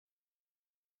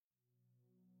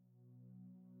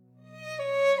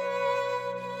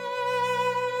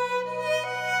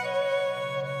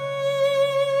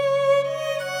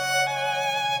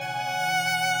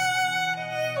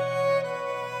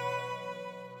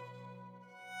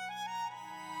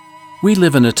We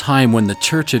live in a time when the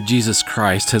Church of Jesus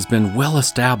Christ has been well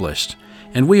established,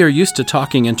 and we are used to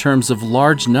talking in terms of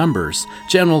large numbers,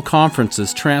 general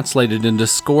conferences translated into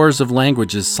scores of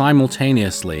languages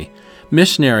simultaneously,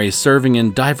 missionaries serving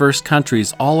in diverse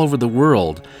countries all over the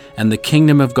world, and the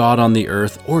kingdom of God on the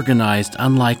earth organized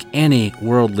unlike any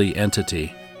worldly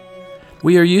entity.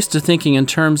 We are used to thinking in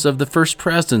terms of the First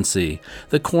Presidency,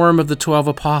 the Quorum of the 12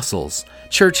 Apostles,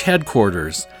 church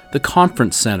headquarters, the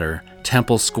Conference Center,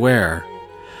 Temple Square.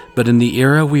 But in the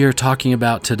era we are talking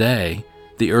about today,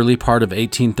 the early part of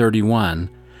 1831,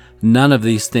 none of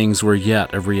these things were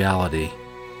yet a reality.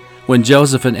 When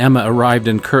Joseph and Emma arrived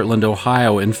in Kirtland,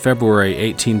 Ohio in February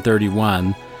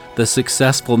 1831, the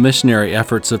successful missionary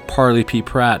efforts of Parley P.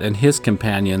 Pratt and his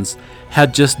companions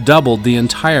had just doubled the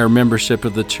entire membership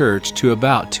of the church to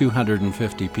about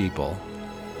 250 people.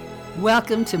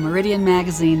 Welcome to Meridian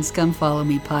Magazine's Come Follow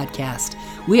Me podcast.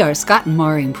 We are Scott and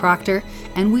Maureen Proctor,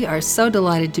 and we are so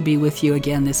delighted to be with you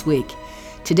again this week.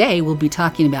 Today we'll be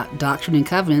talking about Doctrine and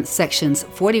Covenants, sections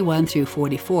 41 through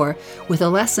 44, with a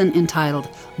lesson entitled,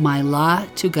 My Law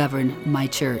to Govern My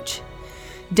Church.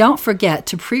 Don't forget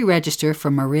to pre-register for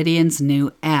Meridian's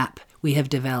new app we have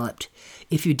developed.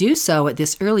 If you do so at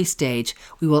this early stage,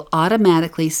 we will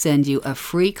automatically send you a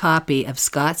free copy of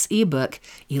Scott's ebook,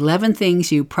 11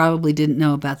 Things You Probably Didn't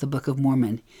Know About the Book of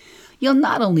Mormon. You'll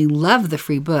not only love the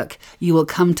free book, you will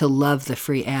come to love the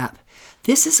free app.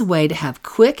 This is a way to have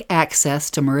quick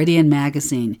access to Meridian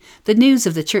Magazine, the news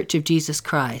of the Church of Jesus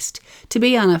Christ, to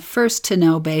be on a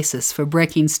first-to-know basis for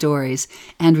breaking stories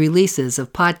and releases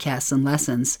of podcasts and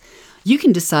lessons. You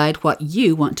can decide what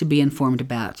you want to be informed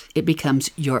about. It becomes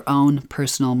your own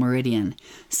personal Meridian.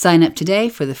 Sign up today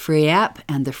for the free app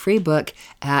and the free book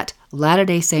at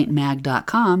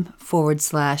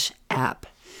latterdaysaintmag.com/app.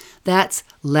 That's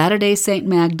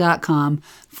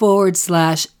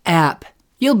latterdaysaintmag.com/app.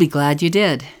 You'll be glad you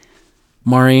did.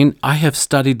 Maureen, I have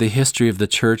studied the history of the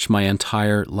church my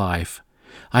entire life.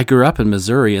 I grew up in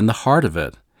Missouri, in the heart of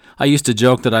it. I used to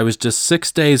joke that I was just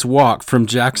 6 days' walk from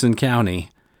Jackson County.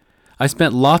 I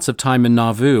spent lots of time in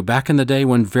Nauvoo back in the day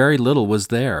when very little was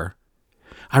there.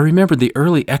 I remember the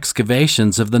early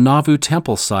excavations of the Nauvoo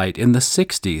temple site in the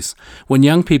 60s when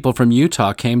young people from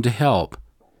Utah came to help.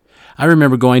 I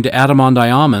remember going to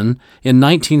Adamondiaman in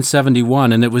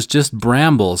 1971, and it was just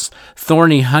brambles,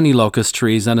 thorny honey locust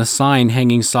trees, and a sign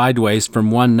hanging sideways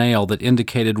from one nail that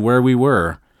indicated where we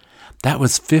were. That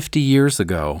was 50 years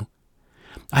ago.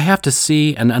 I have to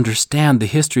see and understand the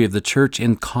history of the church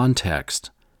in context.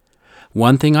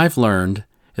 One thing I've learned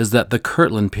is that the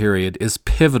Kirtland period is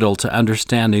pivotal to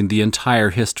understanding the entire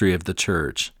history of the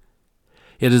church.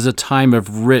 It is a time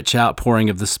of rich outpouring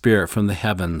of the Spirit from the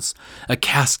heavens, a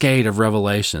cascade of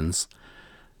revelations.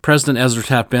 President Ezra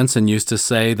Taft Benson used to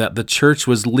say that the church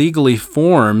was legally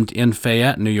formed in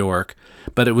Fayette, New York,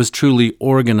 but it was truly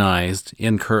organized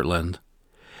in Kirtland.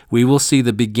 We will see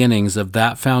the beginnings of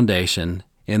that foundation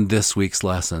in this week's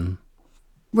lesson.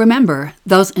 Remember,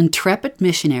 those intrepid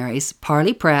missionaries,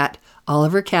 Parley Pratt,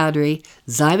 Oliver Cowdery,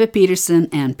 Ziba Peterson,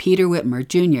 and Peter Whitmer,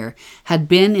 Jr., had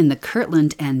been in the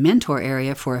Kirtland and Mentor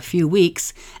area for a few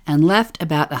weeks and left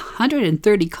about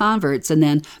 130 converts and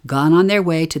then gone on their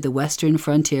way to the western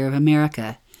frontier of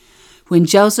America. When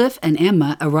Joseph and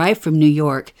Emma arrived from New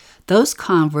York, those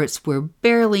converts were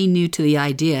barely new to the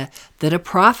idea that a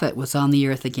prophet was on the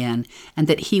earth again and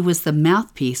that he was the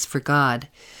mouthpiece for God.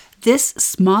 This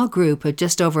small group of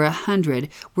just over 100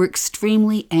 were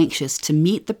extremely anxious to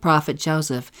meet the prophet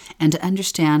Joseph and to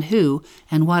understand who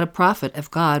and what a prophet of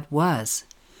God was.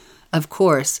 Of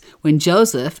course, when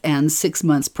Joseph and 6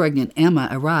 months pregnant Emma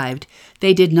arrived,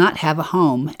 they did not have a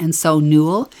home, and so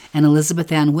Newell and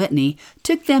Elizabeth Ann Whitney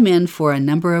took them in for a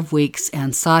number of weeks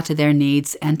and saw to their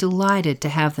needs and delighted to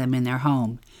have them in their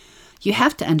home. You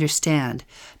have to understand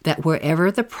that wherever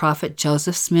the prophet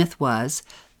Joseph Smith was,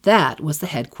 that was the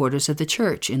headquarters of the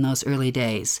church in those early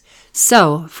days.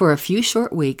 So, for a few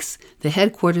short weeks, the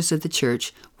headquarters of the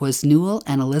church was Newell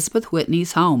and Elizabeth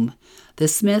Whitney's home. The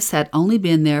Smiths had only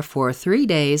been there for 3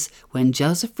 days when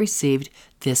Joseph received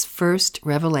this first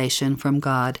revelation from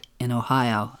God in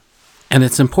Ohio. And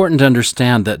it's important to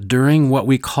understand that during what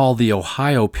we call the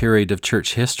Ohio period of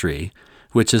church history,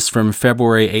 which is from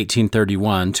February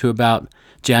 1831 to about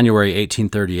January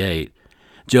 1838,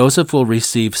 Joseph will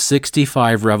receive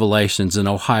 65 revelations in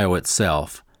Ohio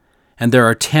itself, and there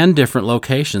are 10 different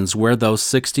locations where those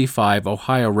 65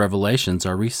 Ohio revelations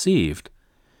are received.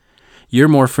 You're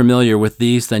more familiar with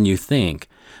these than you think,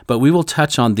 but we will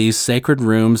touch on these sacred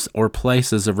rooms or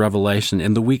places of revelation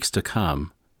in the weeks to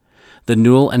come. The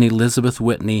Newell and Elizabeth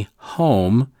Whitney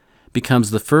home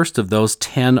becomes the first of those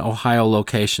 10 Ohio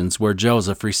locations where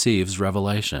Joseph receives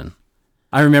revelation.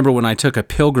 I remember when I took a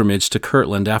pilgrimage to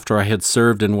Kirtland after I had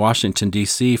served in Washington,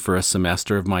 D.C. for a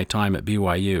semester of my time at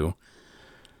BYU.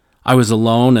 I was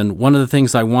alone, and one of the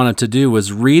things I wanted to do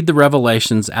was read the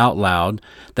revelations out loud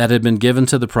that had been given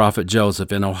to the prophet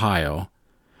Joseph in Ohio.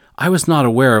 I was not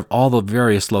aware of all the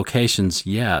various locations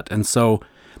yet, and so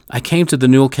I came to the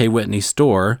Newell K. Whitney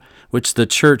store, which the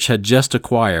church had just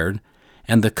acquired,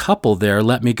 and the couple there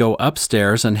let me go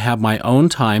upstairs and have my own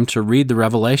time to read the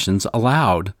revelations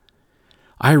aloud.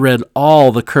 I read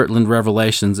all the Kirtland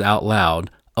revelations out loud,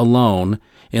 alone,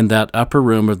 in that upper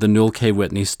room of the Newell K.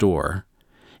 Whitney store.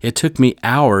 It took me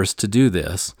hours to do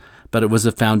this, but it was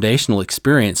a foundational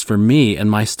experience for me in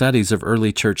my studies of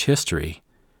early church history.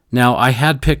 Now, I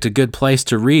had picked a good place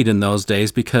to read in those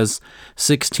days because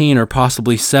 16 or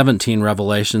possibly 17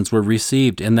 revelations were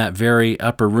received in that very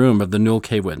upper room of the Newell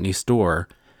K. Whitney store,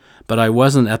 but I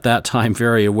wasn't at that time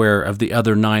very aware of the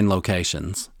other 9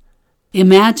 locations.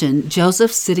 Imagine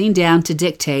Joseph sitting down to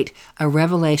dictate a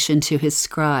revelation to his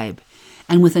scribe,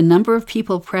 and with a number of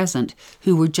people present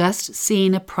who were just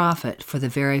seeing a prophet for the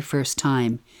very first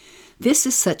time. This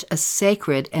is such a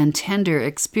sacred and tender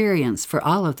experience for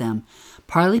all of them.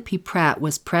 Parley P. Pratt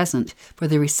was present for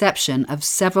the reception of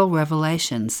several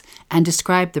revelations and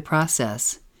described the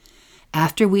process.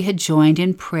 After we had joined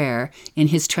in prayer in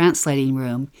his translating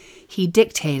room, he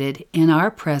dictated in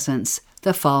our presence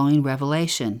the following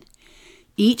revelation.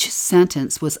 Each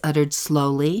sentence was uttered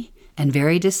slowly and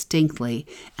very distinctly,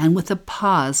 and with a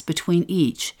pause between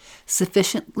each,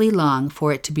 sufficiently long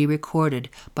for it to be recorded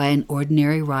by an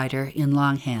ordinary writer in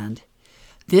longhand.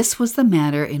 This was the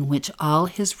manner in which all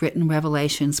his written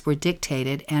revelations were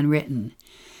dictated and written.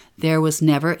 There was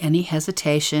never any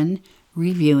hesitation,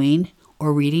 reviewing,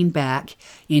 or reading back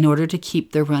in order to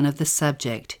keep the run of the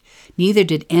subject. Neither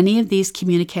did any of these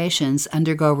communications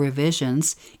undergo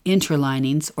revisions,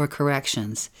 interlinings, or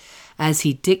corrections. As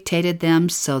he dictated them,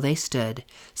 so they stood,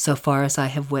 so far as I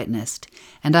have witnessed,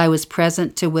 and I was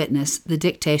present to witness the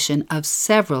dictation of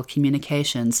several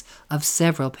communications of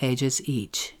several pages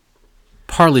each.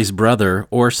 Parley's brother,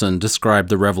 Orson, described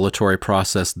the revelatory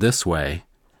process this way.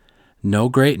 No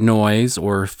great noise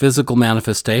or physical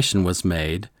manifestation was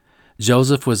made.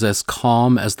 Joseph was as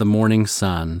calm as the morning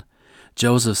sun.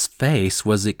 Joseph's face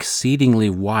was exceedingly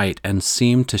white and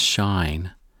seemed to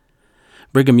shine.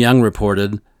 Brigham Young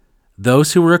reported,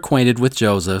 Those who were acquainted with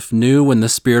Joseph knew when the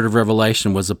spirit of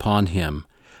revelation was upon him,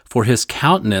 for his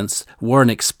countenance wore an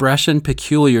expression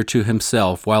peculiar to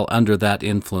himself while under that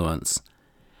influence.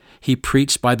 He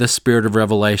preached by the spirit of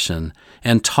revelation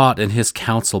and taught in his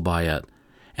counsel by it,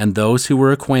 and those who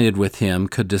were acquainted with him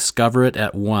could discover it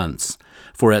at once,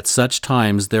 for at such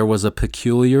times there was a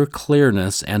peculiar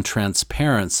clearness and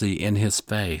transparency in his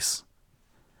face.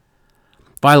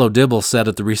 Philo Dibble said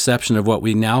at the reception of what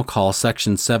we now call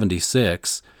Section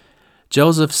 76,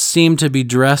 Joseph seemed to be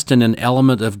dressed in an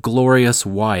element of glorious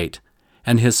white,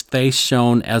 and his face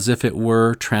shone as if it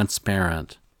were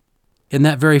transparent. In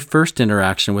that very first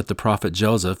interaction with the prophet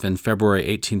Joseph in February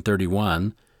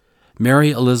 1831,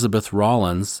 Mary Elizabeth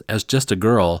Rollins, as just a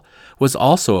girl, was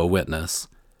also a witness.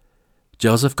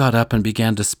 Joseph got up and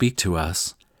began to speak to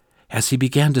us. As he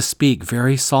began to speak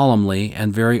very solemnly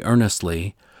and very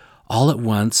earnestly, all at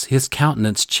once his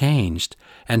countenance changed,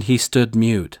 and he stood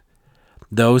mute.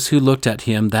 Those who looked at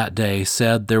him that day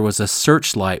said there was a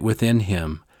searchlight within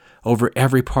him, over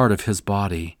every part of his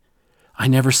body. I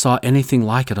never saw anything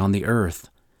like it on the earth.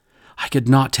 I could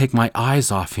not take my eyes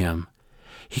off him.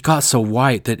 He got so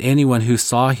white that anyone who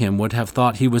saw him would have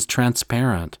thought he was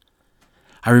transparent.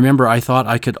 I remember I thought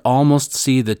I could almost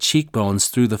see the cheekbones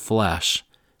through the flesh.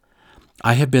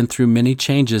 I have been through many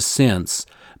changes since,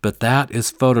 but that is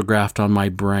photographed on my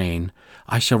brain.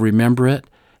 I shall remember it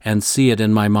and see it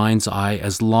in my mind's eye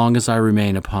as long as I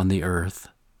remain upon the earth.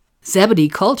 Zebedee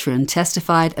Coltrane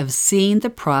testified of seeing the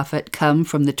prophet come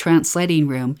from the translating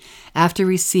room after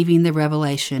receiving the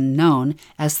revelation known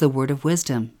as the Word of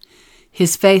Wisdom.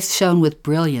 His face shone with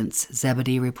brilliance,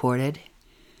 Zebedee reported.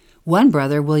 One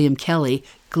brother, William Kelly,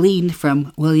 gleaned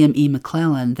from William E.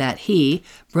 McClellan that he,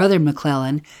 Brother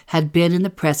McClellan, had been in the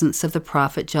presence of the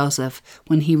prophet Joseph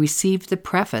when he received the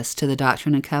preface to the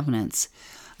Doctrine and Covenants.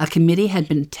 A committee had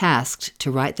been tasked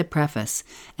to write the preface,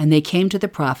 and they came to the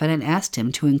prophet and asked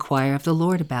him to inquire of the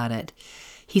Lord about it.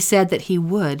 He said that he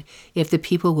would if the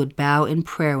people would bow in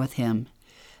prayer with him.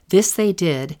 This they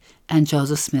did, and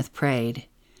Joseph Smith prayed.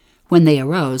 When they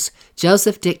arose,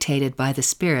 Joseph dictated by the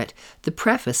Spirit the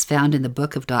preface found in the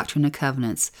Book of Doctrine and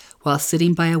Covenants while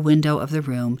sitting by a window of the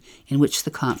room in which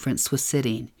the conference was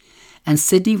sitting, and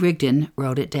Sidney Rigdon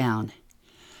wrote it down.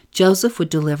 Joseph would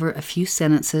deliver a few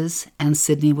sentences, and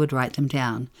Sidney would write them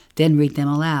down, then read them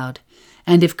aloud.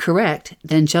 And if correct,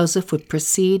 then Joseph would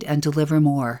proceed and deliver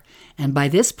more, and by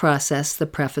this process the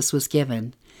preface was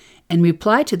given. In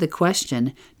reply to the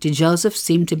question, did Joseph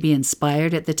seem to be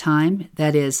inspired at the time?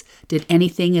 That is, did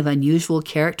anything of unusual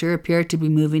character appear to be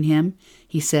moving him?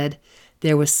 He said,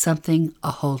 there was something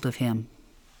a hold of him.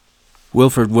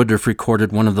 Wilford Woodruff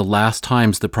recorded one of the last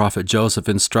times the prophet Joseph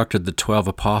instructed the 12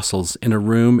 apostles in a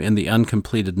room in the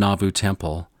uncompleted Nauvoo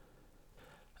temple.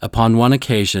 Upon one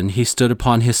occasion he stood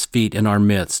upon his feet in our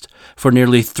midst for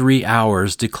nearly 3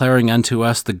 hours, declaring unto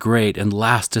us the great and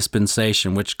last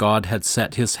dispensation which God had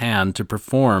set his hand to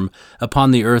perform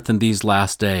upon the earth in these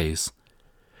last days.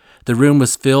 The room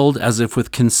was filled as if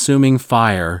with consuming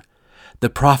fire. The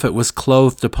prophet was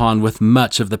clothed upon with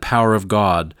much of the power of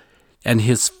God, and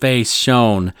his face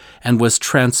shone and was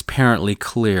transparently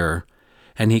clear,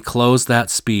 and he closed that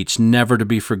speech never to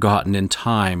be forgotten in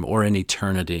time or in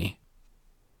eternity.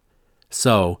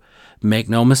 So, make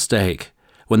no mistake,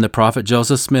 when the prophet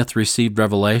Joseph Smith received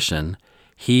revelation,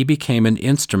 he became an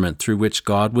instrument through which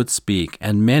God would speak,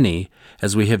 and many,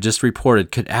 as we have just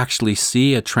reported, could actually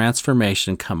see a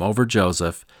transformation come over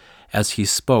Joseph as he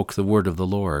spoke the word of the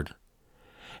Lord.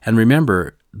 And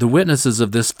remember, the witnesses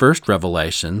of this first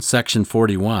revelation, section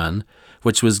 41,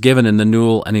 which was given in the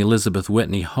Newell and Elizabeth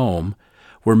Whitney home,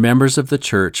 were members of the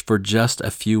church for just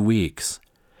a few weeks,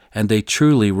 and they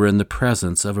truly were in the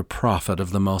presence of a prophet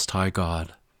of the Most High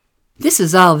God. This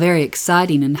is all very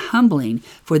exciting and humbling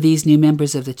for these new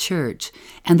members of the church,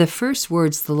 and the first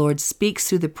words the Lord speaks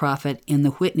through the prophet in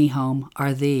the Whitney home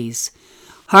are these: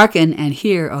 Hearken and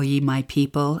hear, O ye my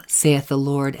people, saith the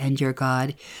Lord and your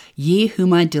God, ye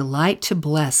whom I delight to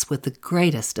bless with the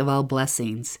greatest of all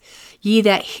blessings. Ye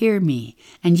that hear me,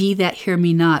 and ye that hear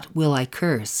me not will I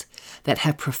curse, that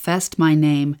have professed my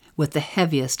name with the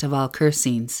heaviest of all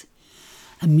cursings.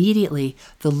 Immediately,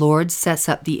 the Lord sets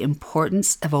up the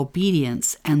importance of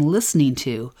obedience and listening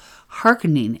to,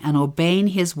 hearkening and obeying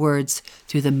his words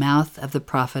through the mouth of the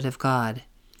prophet of God.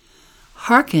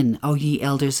 Hearken, O ye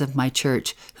elders of my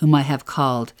church, whom I have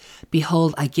called.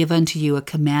 Behold, I give unto you a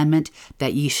commandment,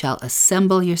 that ye shall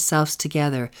assemble yourselves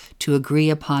together to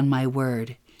agree upon my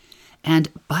word. And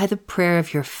by the prayer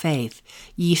of your faith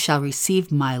ye shall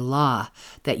receive my law,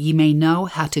 that ye may know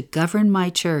how to govern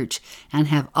my church and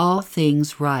have all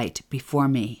things right before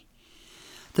me.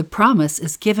 The promise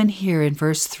is given here in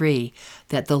verse 3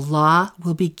 that the law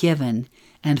will be given,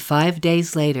 and 5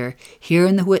 days later, here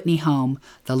in the Whitney home,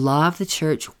 the law of the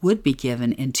church would be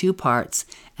given in 2 parts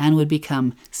and would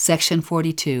become section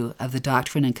 42 of the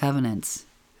Doctrine and Covenants.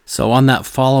 So on that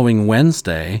following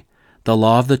Wednesday, the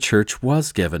law of the church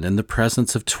was given in the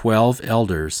presence of 12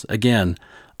 elders, again,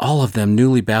 all of them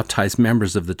newly baptized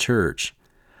members of the church.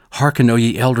 Hearken, O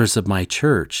ye elders of my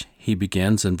church, he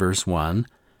begins in verse 1,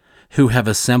 who have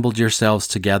assembled yourselves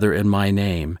together in my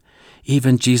name,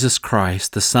 even Jesus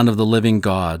Christ, the Son of the living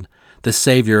God, the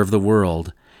Savior of the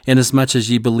world, inasmuch as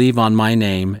ye believe on my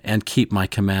name and keep my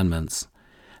commandments.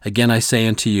 Again I say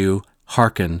unto you,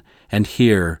 hearken, and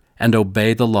hear, and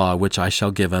obey the law which I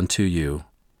shall give unto you.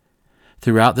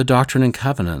 Throughout the Doctrine and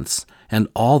Covenants, and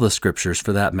all the Scriptures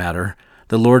for that matter,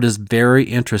 the Lord is very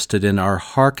interested in our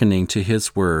hearkening to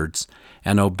his words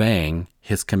and obeying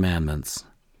his commandments.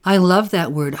 I love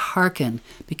that word hearken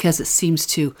because it seems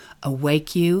to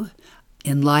awake you,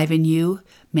 enliven you,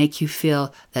 make you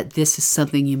feel that this is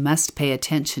something you must pay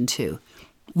attention to.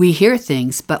 We hear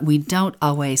things, but we don't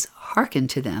always hearken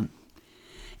to them.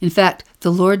 In fact,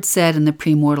 the Lord said in the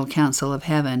premortal council of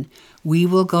heaven, we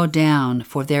will go down,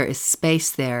 for there is space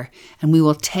there, and we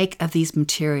will take of these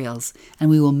materials, and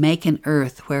we will make an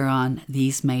earth whereon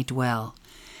these may dwell.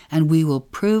 And we will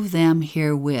prove them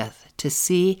herewith, to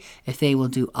see if they will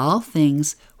do all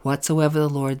things whatsoever the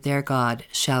Lord their God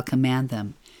shall command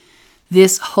them.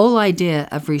 This whole idea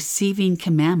of receiving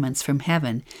commandments from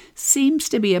heaven seems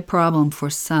to be a problem for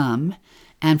some,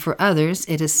 and for others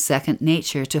it is second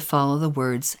nature to follow the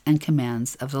words and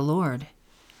commands of the Lord.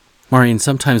 Maureen,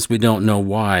 sometimes we don't know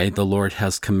why the Lord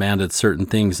has commanded certain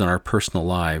things in our personal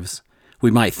lives. We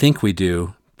might think we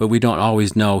do, but we don't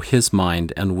always know his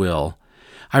mind and will.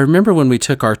 I remember when we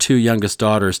took our 2 youngest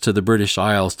daughters to the British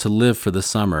Isles to live for the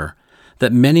summer,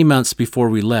 that many months before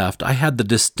we left, I had the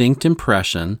distinct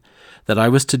impression that I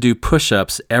was to do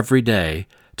push-ups every day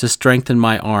to strengthen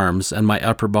my arms and my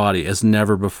upper body as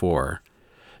never before.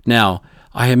 Now,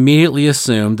 I immediately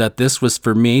assumed that this was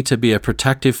for me to be a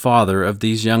protective father of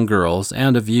these young girls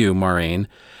and of you, Maureen,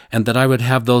 and that I would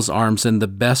have those arms in the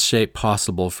best shape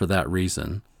possible for that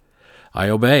reason. I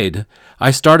obeyed.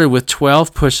 I started with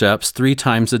 12 push-ups 3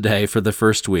 times a day for the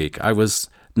first week. I was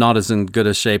not as in good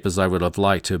a shape as I would have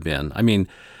liked to have been. I mean,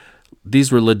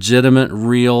 these were legitimate,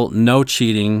 real, no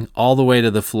cheating, all the way to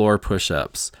the floor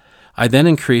push-ups. I then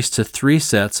increased to 3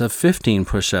 sets of 15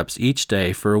 push-ups each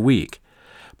day for a week.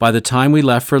 By the time we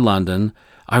left for London,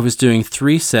 I was doing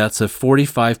 3 sets of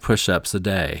 45 push-ups a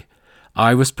day.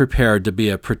 I was prepared to be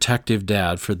a protective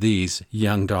dad for these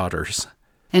young daughters.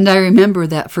 And I remember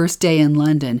that first day in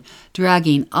London,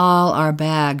 dragging all our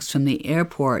bags from the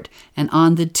airport and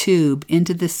on the tube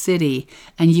into the city,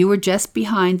 and you were just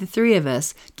behind the 3 of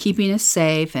us, keeping us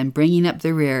safe and bringing up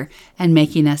the rear and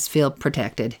making us feel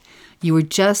protected. You were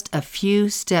just a few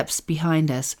steps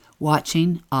behind us,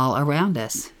 watching all around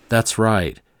us. That's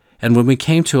right. And when we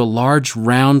came to a large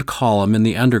round column in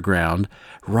the underground,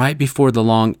 right before the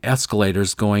long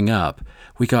escalators going up,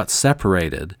 we got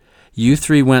separated. You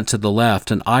 3 went to the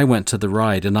left and I went to the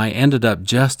right, and I ended up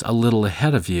just a little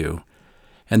ahead of you.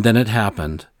 And then it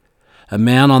happened. A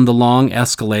man on the long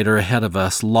escalator ahead of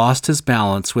us lost his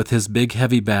balance with his big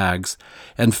heavy bags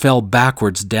and fell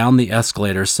backwards down the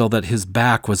escalator so that his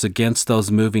back was against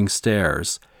those moving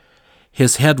stairs.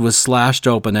 His head was slashed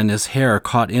open and his hair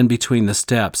caught in between the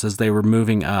steps as they were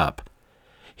moving up.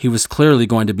 He was clearly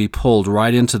going to be pulled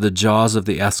right into the jaws of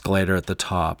the escalator at the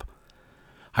top.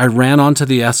 I ran onto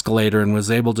the escalator and was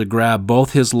able to grab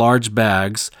both his large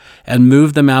bags and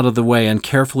move them out of the way and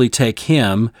carefully take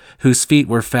him, whose feet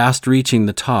were fast reaching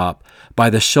the top, by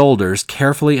the shoulders,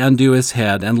 carefully undo his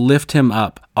head and lift him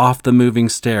up off the moving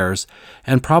stairs,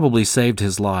 and probably saved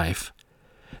his life.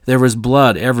 There was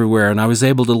blood everywhere, and I was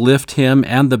able to lift him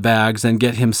and the bags and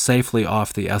get him safely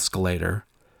off the escalator.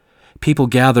 People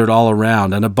gathered all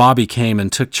around, and a bobby came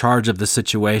and took charge of the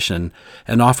situation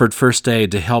and offered first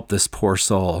aid to help this poor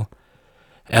soul.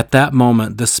 At that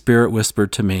moment, the Spirit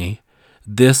whispered to me,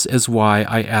 "This is why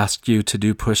I asked you to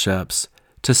do push-ups,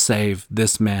 to save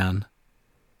this man."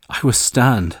 I was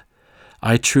stunned.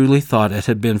 I truly thought it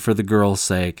had been for the girl's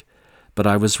sake, but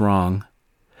I was wrong.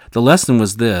 The lesson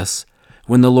was this: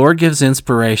 when the Lord gives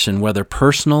inspiration, whether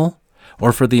personal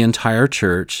or for the entire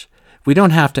church, we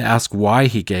don't have to ask why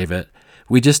He gave it.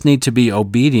 We just need to be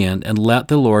obedient and let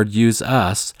the Lord use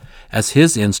us as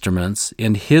His instruments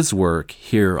in His work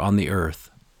here on the earth.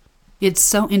 It's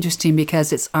so interesting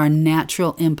because it's our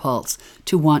natural impulse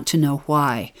to want to know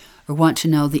why, or want to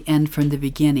know the end from the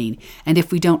beginning. And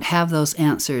if we don't have those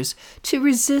answers, to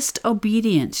resist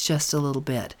obedience just a little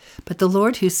bit. But the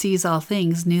Lord, who sees all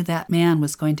things, knew that man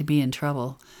was going to be in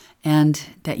trouble and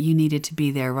that you needed to be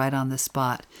there right on the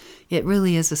spot. It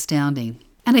really is astounding.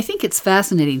 And I think it's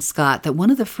fascinating, Scott, that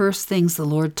one of the first things the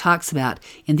Lord talks about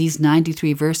in these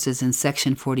 93 verses in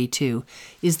section 42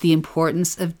 is the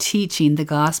importance of teaching the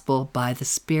gospel by the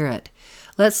Spirit.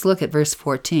 Let's look at verse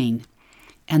 14.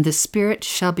 "And the Spirit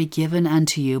shall be given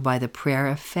unto you by the prayer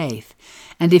of faith.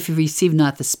 And if you receive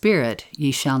not the Spirit,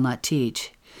 ye shall not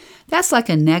teach." That's like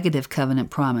a negative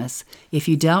covenant promise. If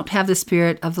you don't have the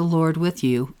Spirit of the Lord with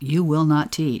you, you will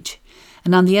not teach.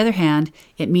 And on the other hand,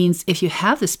 it means if you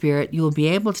have the Spirit, you will be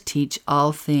able to teach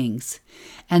all things.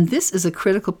 And this is a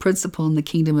critical principle in the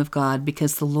kingdom of God,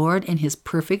 because the Lord in His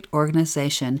perfect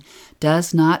organization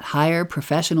does not hire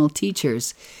professional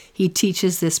teachers. He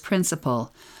teaches this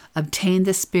principle: obtain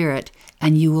the Spirit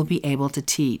and you will be able to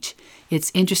teach.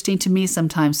 It's interesting to me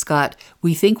sometimes, Scott,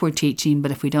 we think we're teaching,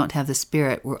 but if we don't have the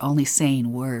Spirit, we're only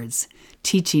saying words.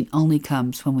 Teaching only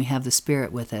comes when we have the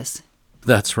Spirit with us.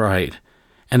 That's right.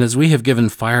 And as we have given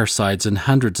firesides and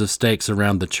hundreds of stakes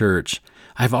around the church,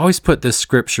 I've always put this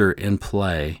scripture in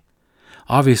play.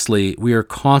 Obviously, we are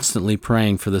constantly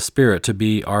praying for the Spirit to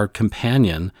be our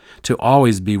companion, to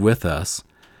always be with us.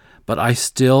 But I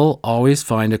still always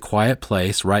find a quiet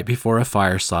place right before a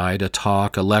fireside, a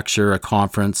talk, a lecture, a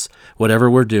conference, whatever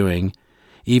we're doing,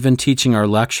 even teaching our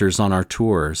lectures on our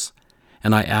tours.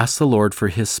 And I ask the Lord for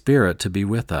His Spirit to be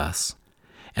with us.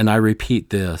 And I repeat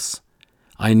this: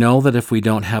 I know that if we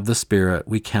don't have the Spirit,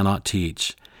 we cannot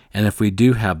teach. And if we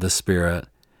do have the Spirit,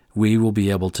 we will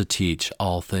be able to teach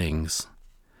all things.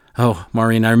 Oh,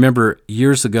 Maureen, I remember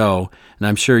years ago, and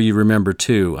I'm sure you remember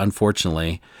too,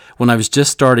 unfortunately, when I was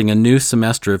just starting a new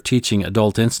semester of teaching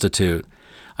Adult Institute.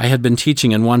 I had been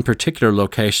teaching in one particular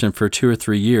location for 2 or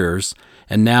 3 years,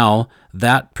 and now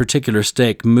that particular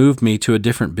stake moved me to a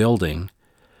different building.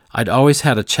 I'd always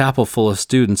had a chapel full of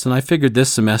students, and I figured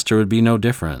this semester would be no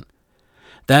different.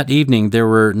 That evening, there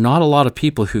were not a lot of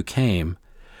people who came.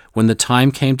 When the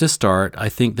time came to start, I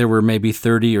think there were maybe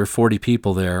 30 or 40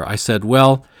 people there. I said,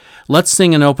 well, let's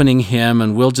sing an opening hymn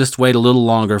and we'll just wait a little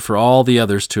longer for all the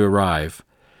others to arrive.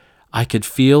 I could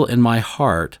feel in my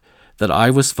heart that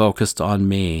I was focused on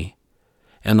me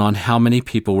and on how many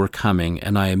people were coming,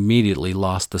 and I immediately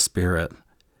lost the Spirit.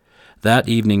 That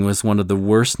evening was one of the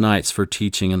worst nights for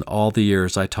teaching in all the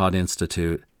years I taught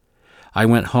Institute. I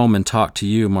went home and talked to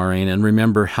you, Maureen, and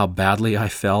remember how badly I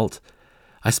felt?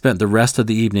 I spent the rest of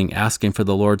the evening asking for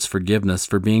the Lord's forgiveness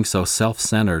for being so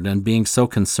self-centered and being so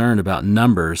concerned about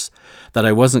numbers that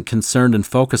I wasn't concerned and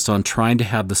focused on trying to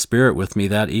have the Spirit with me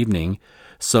that evening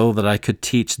so that I could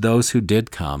teach those who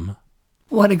did come.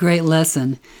 What a great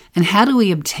lesson. And how do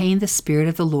we obtain the Spirit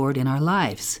of the Lord in our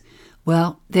lives?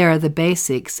 Well, there are the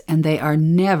basics, and they are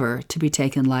never to be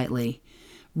taken lightly.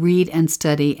 Read and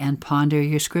study and ponder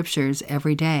your scriptures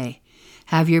every day.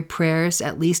 Have your prayers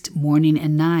at least morning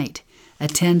and night.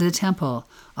 Attend the temple,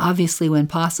 obviously when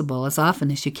possible, as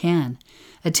often as you can.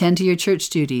 Attend to your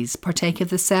church duties. Partake of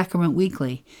the sacrament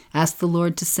weekly. Ask the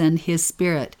Lord to send His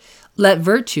Spirit. Let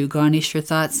virtue garnish your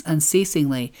thoughts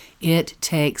unceasingly. It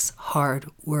takes hard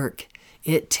work.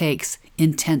 It takes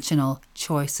intentional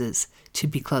choices to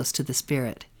be close to the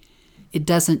Spirit. It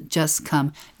doesn't just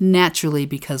come naturally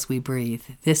because we breathe.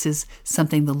 This is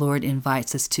something the Lord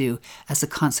invites us to as a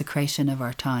consecration of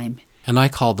our time. And I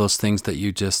call those things that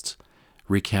you just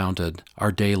recounted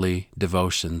our daily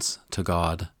devotions to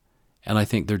God. And I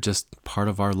think they're just part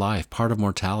of our life, part of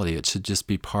mortality. It should just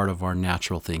be part of our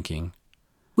natural thinking.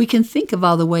 We can think of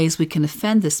all the ways we can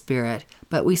offend the Spirit,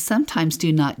 but we sometimes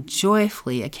do not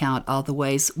joyfully account all the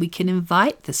ways we can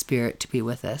invite the Spirit to be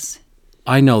with us.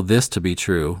 I know this to be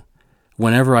true.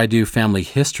 Whenever I do family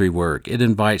history work, it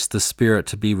invites the Spirit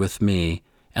to be with me,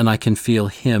 and I can feel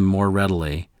Him more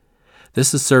readily.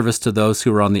 This is service to those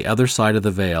who are on the other side of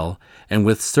the veil, and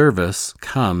with service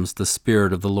comes the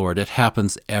Spirit of the Lord. It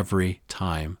happens every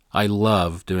time. I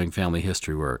love doing family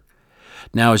history work.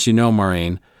 Now, as you know,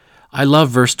 Maureen, I love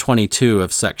verse 22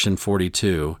 of section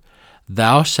 42.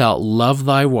 Thou shalt love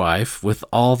thy wife with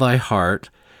all thy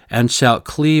heart, and shalt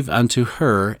cleave unto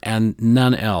her and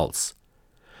none else.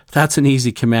 That's an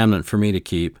easy commandment for me to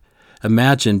keep.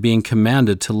 Imagine being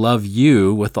commanded to love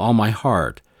you with all my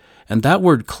heart. And that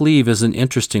word cleave is an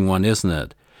interesting one, isn't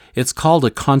it? It's called a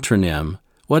contronym.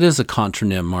 What is a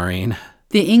contronym, Maureen?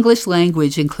 The English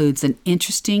language includes an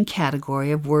interesting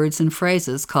category of words and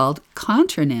phrases called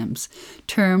contronyms,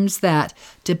 terms that,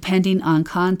 depending on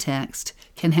context,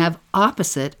 can have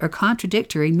opposite or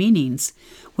contradictory meanings.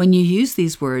 When you use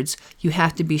these words, you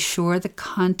have to be sure the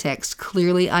context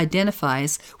clearly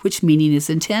identifies which meaning is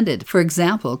intended. For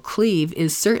example, cleave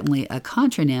is certainly a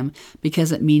contronym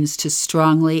because it means to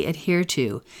strongly adhere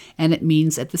to, and it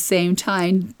means at the same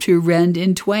time to rend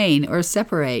in twain or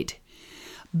separate.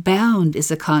 Bound is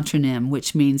a contronym,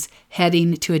 which means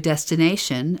heading to a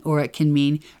destination, or it can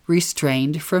mean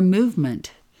restrained from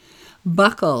movement.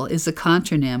 Buckle is a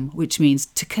contronym, which means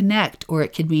to connect, or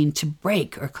it can mean to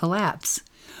break or collapse.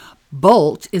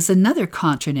 Bolt is another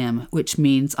contronym, which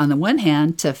means, on the one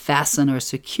hand, to fasten or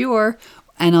secure,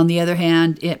 and on the other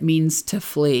hand, it means to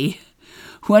flee.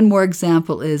 One more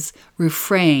example is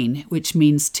refrain, which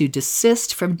means to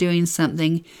desist from doing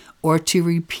something or to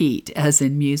repeat, as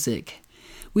in music.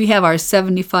 We have our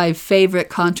 75 favorite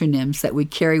contronyms that we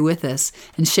carry with us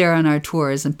and share on our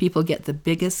tours, and people get the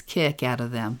biggest kick out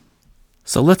of them.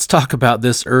 So let's talk about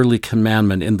this early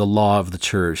commandment in the law of the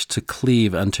church, to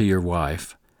cleave unto your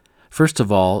wife. First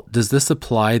of all, does this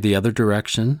apply the other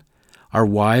direction? Are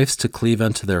wives to cleave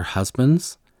unto their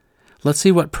husbands? Let's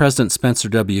see what President Spencer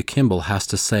W. Kimball has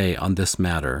to say on this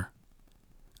matter.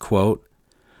 Quote,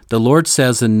 the Lord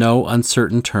says in no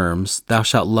uncertain terms, Thou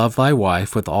shalt love thy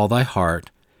wife with all thy heart,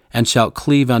 and shalt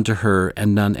cleave unto her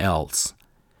and none else.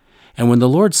 And when the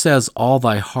Lord says all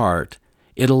thy heart,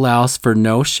 it allows for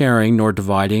no sharing, nor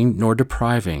dividing, nor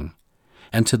depriving.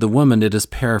 And to the woman it is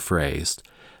paraphrased,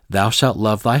 Thou shalt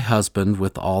love thy husband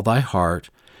with all thy heart,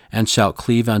 and shalt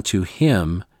cleave unto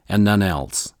him and none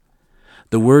else.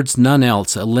 The words none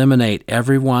else eliminate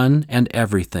everyone and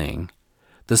everything.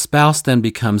 The spouse then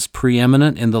becomes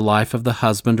preeminent in the life of the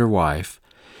husband or wife,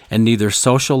 and neither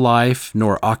social life,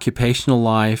 nor occupational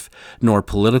life, nor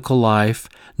political life,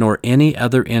 nor any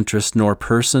other interest, nor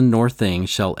person, nor thing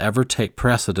shall ever take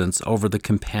precedence over the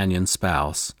companion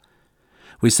spouse.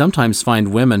 We sometimes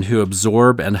find women who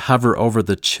absorb and hover over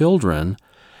the children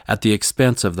at the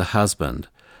expense of the husband,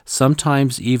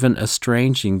 sometimes even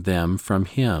estranging them from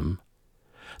him.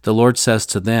 The Lord says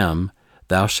to them,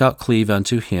 Thou shalt cleave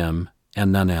unto him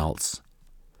and none else.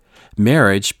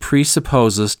 Marriage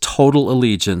presupposes total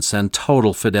allegiance and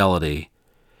total fidelity.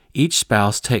 Each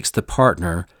spouse takes the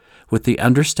partner with the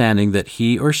understanding that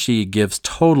he or she gives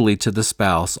totally to the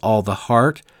spouse all the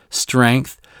heart,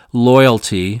 strength,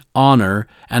 loyalty, honor,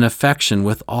 and affection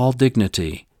with all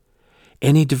dignity.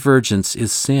 Any divergence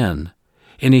is sin.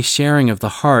 Any sharing of the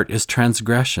heart is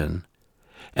transgression.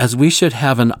 As we should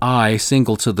have an eye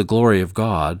single to the glory of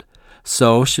God,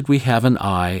 so should we have an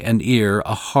eye, an ear,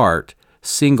 a heart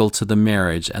single to the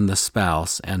marriage and the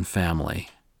spouse and family.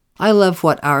 I love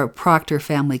what our Proctor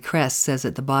family crest says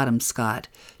at the bottom, Scott.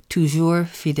 Toujours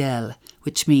fidèle,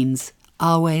 which means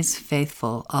always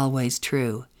faithful, always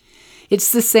true.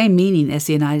 It's the same meaning as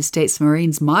the United States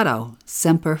Marines motto,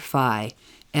 Semper Fi,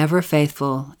 ever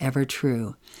faithful, ever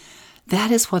true.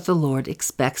 That is what the Lord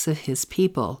expects of His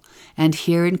people. And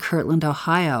here in Kirtland,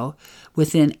 Ohio,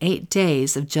 within 8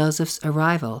 days of Joseph's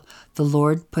arrival, the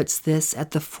Lord puts this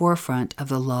at the forefront of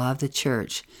the law of the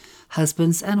church.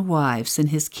 Husbands and wives in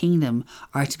His kingdom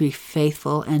are to be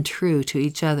faithful and true to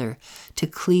each other, to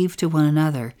cleave to one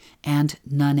another and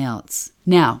none else.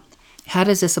 Now, how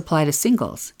does this apply to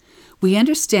singles? We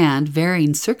understand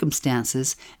varying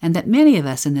circumstances and that many of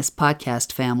us in this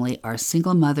podcast family are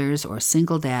single mothers or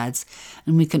single dads,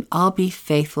 and we can all be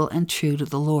faithful and true to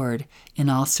the Lord in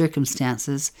all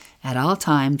circumstances, at all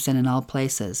times, and in all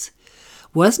places.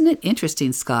 Wasn't it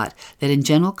interesting, Scott, that in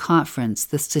General Conference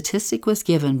the statistic was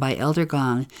given by Elder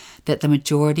Gong that the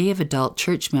majority of adult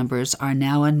church members are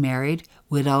now unmarried,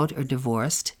 widowed, or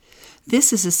divorced?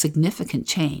 This is a significant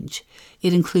change.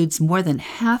 It includes more than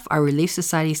half our Relief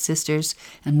Society sisters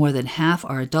and more than half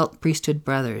our adult priesthood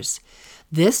brothers.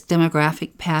 This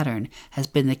demographic pattern has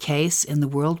been the case in the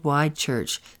worldwide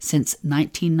church since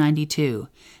 1992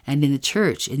 and in the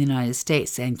church in the United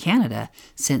States and Canada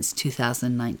since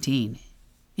 2019.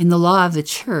 In the law of the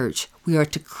church, we are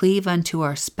to cleave unto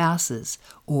our spouses,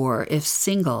 or, if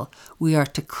single, we are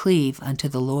to cleave unto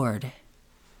the Lord.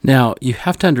 Now, you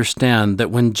have to understand that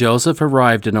when Joseph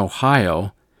arrived in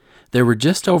Ohio, there were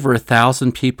just over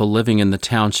 1,000 people living in the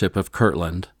township of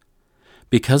Kirtland.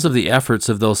 Because of the efforts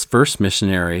of those first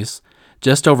missionaries,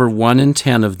 just over 1 in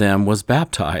 10 of them was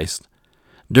baptized.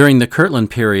 During the Kirtland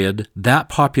period, that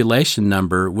population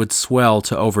number would swell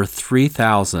to over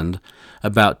 3,000,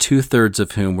 about 2/3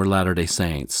 of whom were Latter-day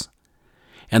Saints.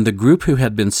 And the group who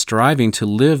had been striving to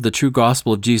live the true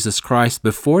gospel of Jesus Christ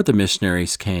before the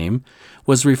missionaries came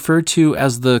was referred to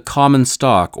as the common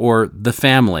stock, or the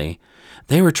family.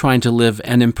 They were trying to live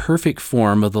an imperfect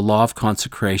form of the law of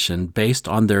consecration based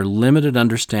on their limited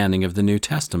understanding of the New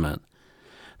Testament.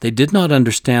 They did not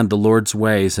understand the Lord's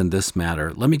ways in this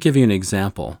matter. Let me give you an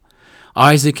example.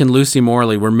 Isaac and Lucy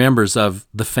Morley were members of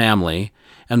the family,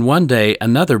 and one day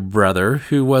another brother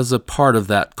who was a part of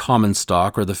that common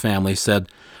stock or the family said,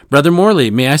 "Brother Morley,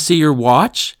 may I see your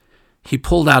watch?" He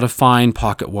pulled out a fine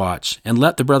pocket watch and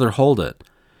let the brother hold it.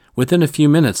 Within a few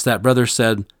minutes, that brother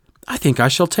said, "I think I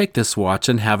shall take this watch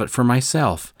and have it for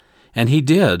myself." And he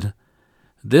did.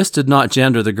 This did not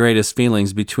gender the greatest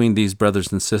feelings between these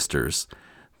brothers and sisters.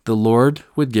 The Lord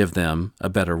would give them a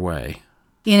better way.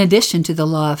 In addition to the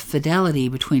law of fidelity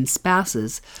between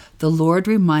spouses, the Lord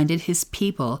reminded His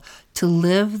people to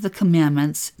live the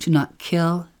commandments to not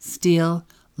kill, steal,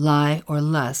 lie, or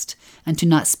lust, and to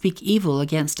not speak evil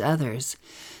against others.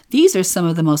 These are some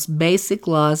of the most basic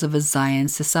laws of a Zion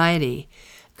society.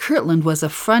 Kirtland was a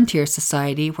frontier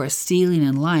society where stealing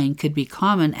and lying could be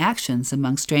common actions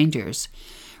among strangers.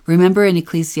 Remember in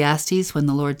Ecclesiastes when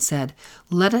the Lord said,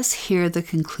 "Let us hear the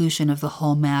conclusion of the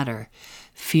whole matter.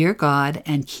 Fear God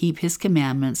and keep His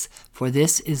commandments, for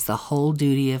this is the whole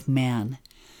duty of man."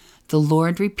 The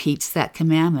Lord repeats that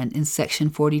commandment in section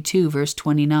 42, verse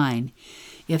 29.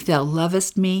 "If thou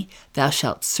lovest me, thou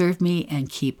shalt serve me and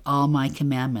keep all my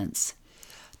commandments."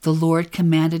 The Lord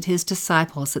commanded His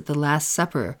disciples at the Last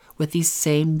Supper with these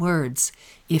same words,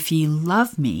 "If ye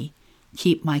love me,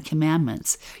 keep my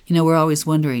commandments." We're always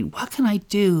wondering, what can I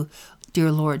do,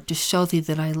 dear Lord, to show thee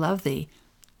that I love thee?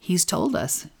 He's told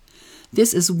us.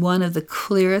 This is one of the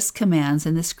clearest commands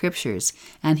in the Scriptures,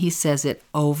 and He says it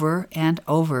over and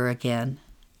over again.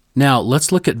 Now,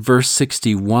 let's look at verse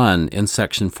 61 in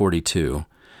section 42.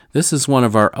 This is one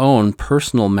of our own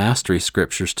personal mastery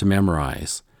scriptures to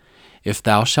memorize. "If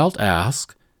thou shalt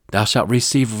ask, thou shalt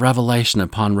receive revelation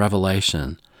upon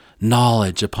revelation,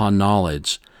 knowledge upon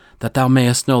knowledge, that thou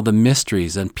mayest know the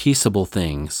mysteries and peaceable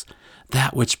things,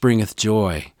 that which bringeth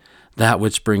joy, that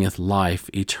which bringeth life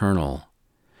eternal."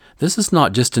 This is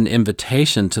not just an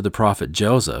invitation to the prophet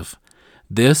Joseph.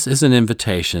 This is an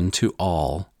invitation to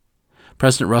all.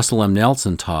 President Russell M.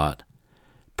 Nelson taught,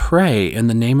 "Pray in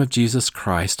the name of Jesus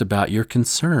Christ about your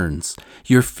concerns,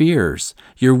 your fears,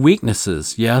 your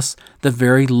weaknesses, yes, the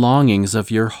very longings of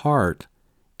your heart,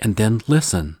 and then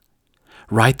listen.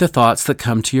 Write the thoughts that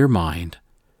come to your mind.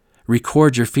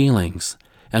 Record your feelings,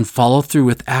 and follow through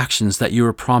with actions that you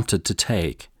are prompted to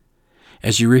take.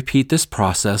 As you repeat this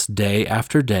process day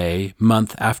after day,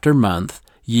 month after month,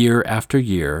 year after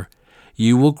year,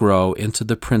 you will grow into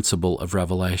the principle of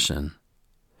revelation.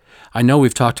 I know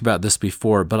we've talked about this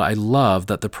before, but I love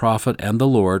that the prophet and the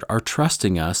Lord are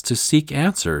trusting us to seek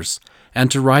answers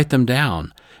and to write them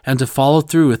down and to follow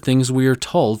through with things we are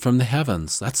told from the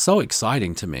heavens. That's so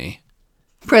exciting to me.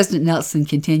 President Nelson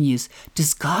continues,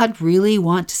 "Does God really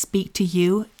want to speak to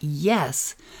you?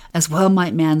 Yes. As well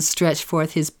might man stretch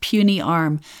forth his puny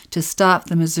arm to stop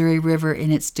the Missouri River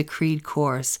in its decreed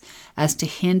course, as to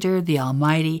hinder the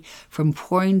Almighty from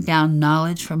pouring down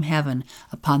knowledge from heaven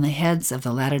upon the heads of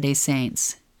the Latter-day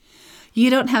Saints." You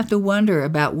don't have to wonder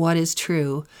about what is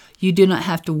true. You do not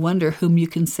have to wonder whom you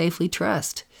can safely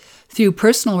trust. Through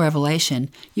personal revelation,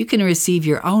 you can receive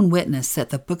your own witness that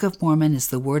the Book of Mormon is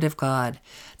the Word of God,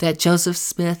 that Joseph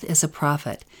Smith is a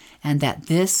prophet, and that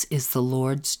this is the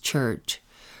Lord's church.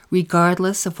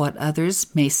 Regardless of what others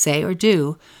may say or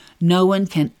do, no one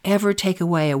can ever take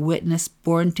away a witness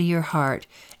born to your heart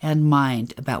and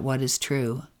mind about what is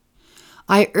true.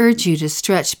 I urge you to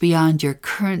stretch beyond your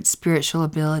current spiritual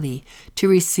ability to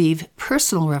receive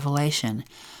personal revelation,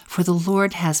 for the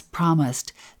Lord has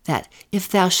promised that if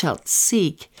thou shalt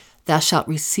seek, thou shalt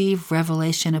receive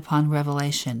revelation upon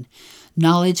revelation,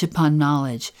 knowledge upon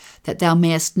knowledge, that thou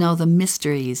mayest know the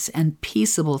mysteries and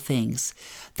peaceable things,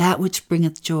 that which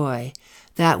bringeth joy,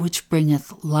 that which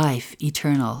bringeth life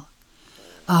eternal.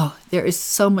 Oh, there is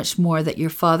so much more that your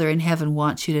Father in heaven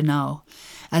wants you to know.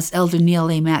 As Elder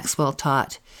Neal A. Maxwell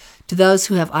taught, to those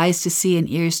who have eyes to see and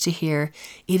ears to hear,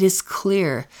 it is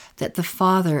clear that the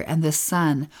Father and the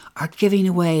Son are giving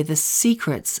away the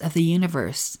secrets of the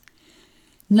universe.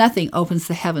 Nothing opens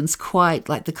the heavens quite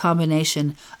like the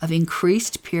combination of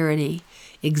increased purity,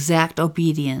 exact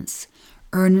obedience,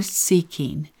 earnest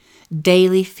seeking,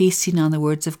 daily feasting on the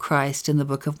words of Christ in the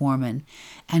Book of Mormon,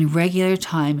 and regular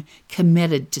time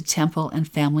committed to temple and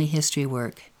family history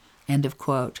work. End of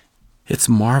quote. It's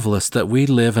marvelous that we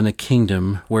live in a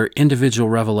kingdom where individual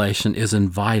revelation is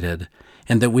invited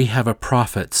and that we have a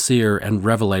prophet, seer, and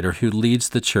revelator who leads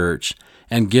the church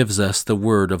and gives us the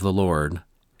word of the Lord.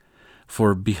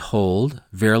 For behold,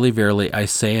 verily, verily, I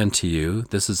say unto you,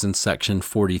 this is in section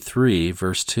 43,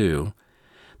 verse 2,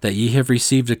 that ye have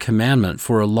received a commandment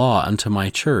for a law unto my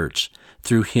church,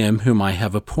 through him whom I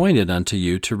have appointed unto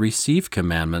you to receive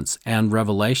commandments and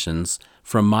revelations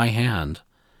from my hand.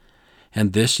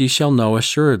 And this ye shall know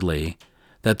assuredly,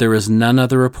 that there is none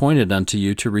other appointed unto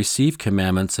you to receive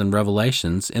commandments and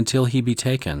revelations until he be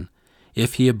taken,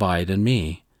 if he abide in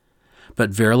me.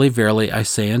 But verily, verily, I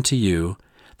say unto you,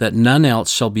 that none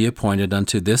else shall be appointed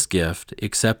unto this gift,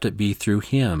 except it be through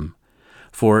him.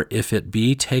 For if it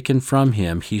be taken from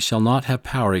him, he shall not have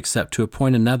power except to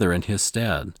appoint another in his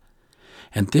stead.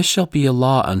 And this shall be a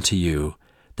law unto you,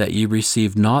 that ye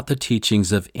receive not the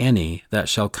teachings of any that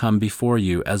shall come before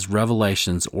you as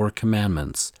revelations or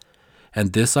commandments.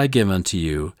 And this I give unto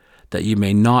you, that ye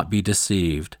may not be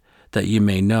deceived, that ye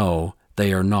may know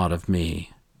they are not of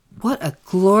me. What a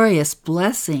glorious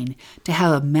blessing to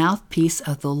have a mouthpiece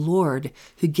of the Lord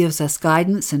who gives us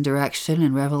guidance and direction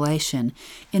and revelation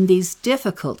in these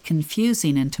difficult,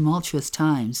 confusing, and tumultuous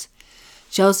times.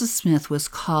 Joseph Smith was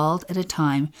called at a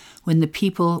time when the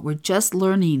people were just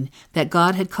learning that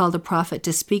God had called a prophet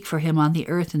to speak for him on the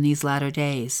earth in these latter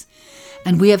days.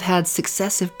 And we have had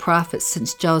successive prophets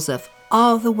since Joseph,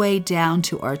 all the way down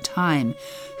to our time,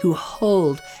 who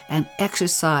hold and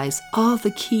exercise all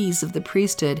the keys of the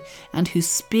priesthood and who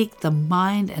speak the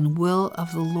mind and will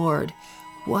of the Lord.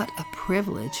 What a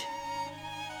privilege.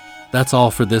 That's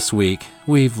all for this week.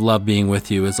 We've loved being with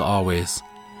you as always.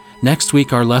 Next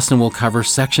week, our lesson will cover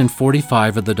section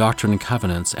 45 of the Doctrine and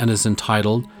Covenants and is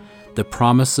entitled, The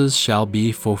Promises Shall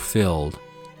Be Fulfilled.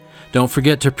 Don't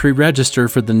forget to pre-register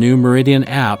for the new Meridian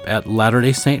app at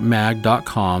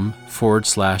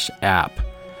latterdaysaintmag.com/app.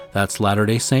 That's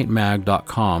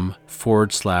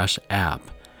latterdaysaintmag.com/app.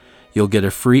 You'll get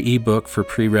a free ebook for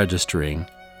pre-registering.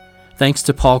 Thanks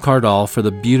to Paul Cardall for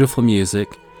the beautiful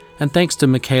music, and thanks to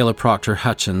Michaela Proctor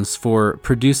Hutchins for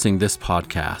producing this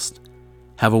podcast.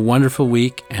 Have a wonderful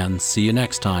week and see you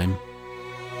next time.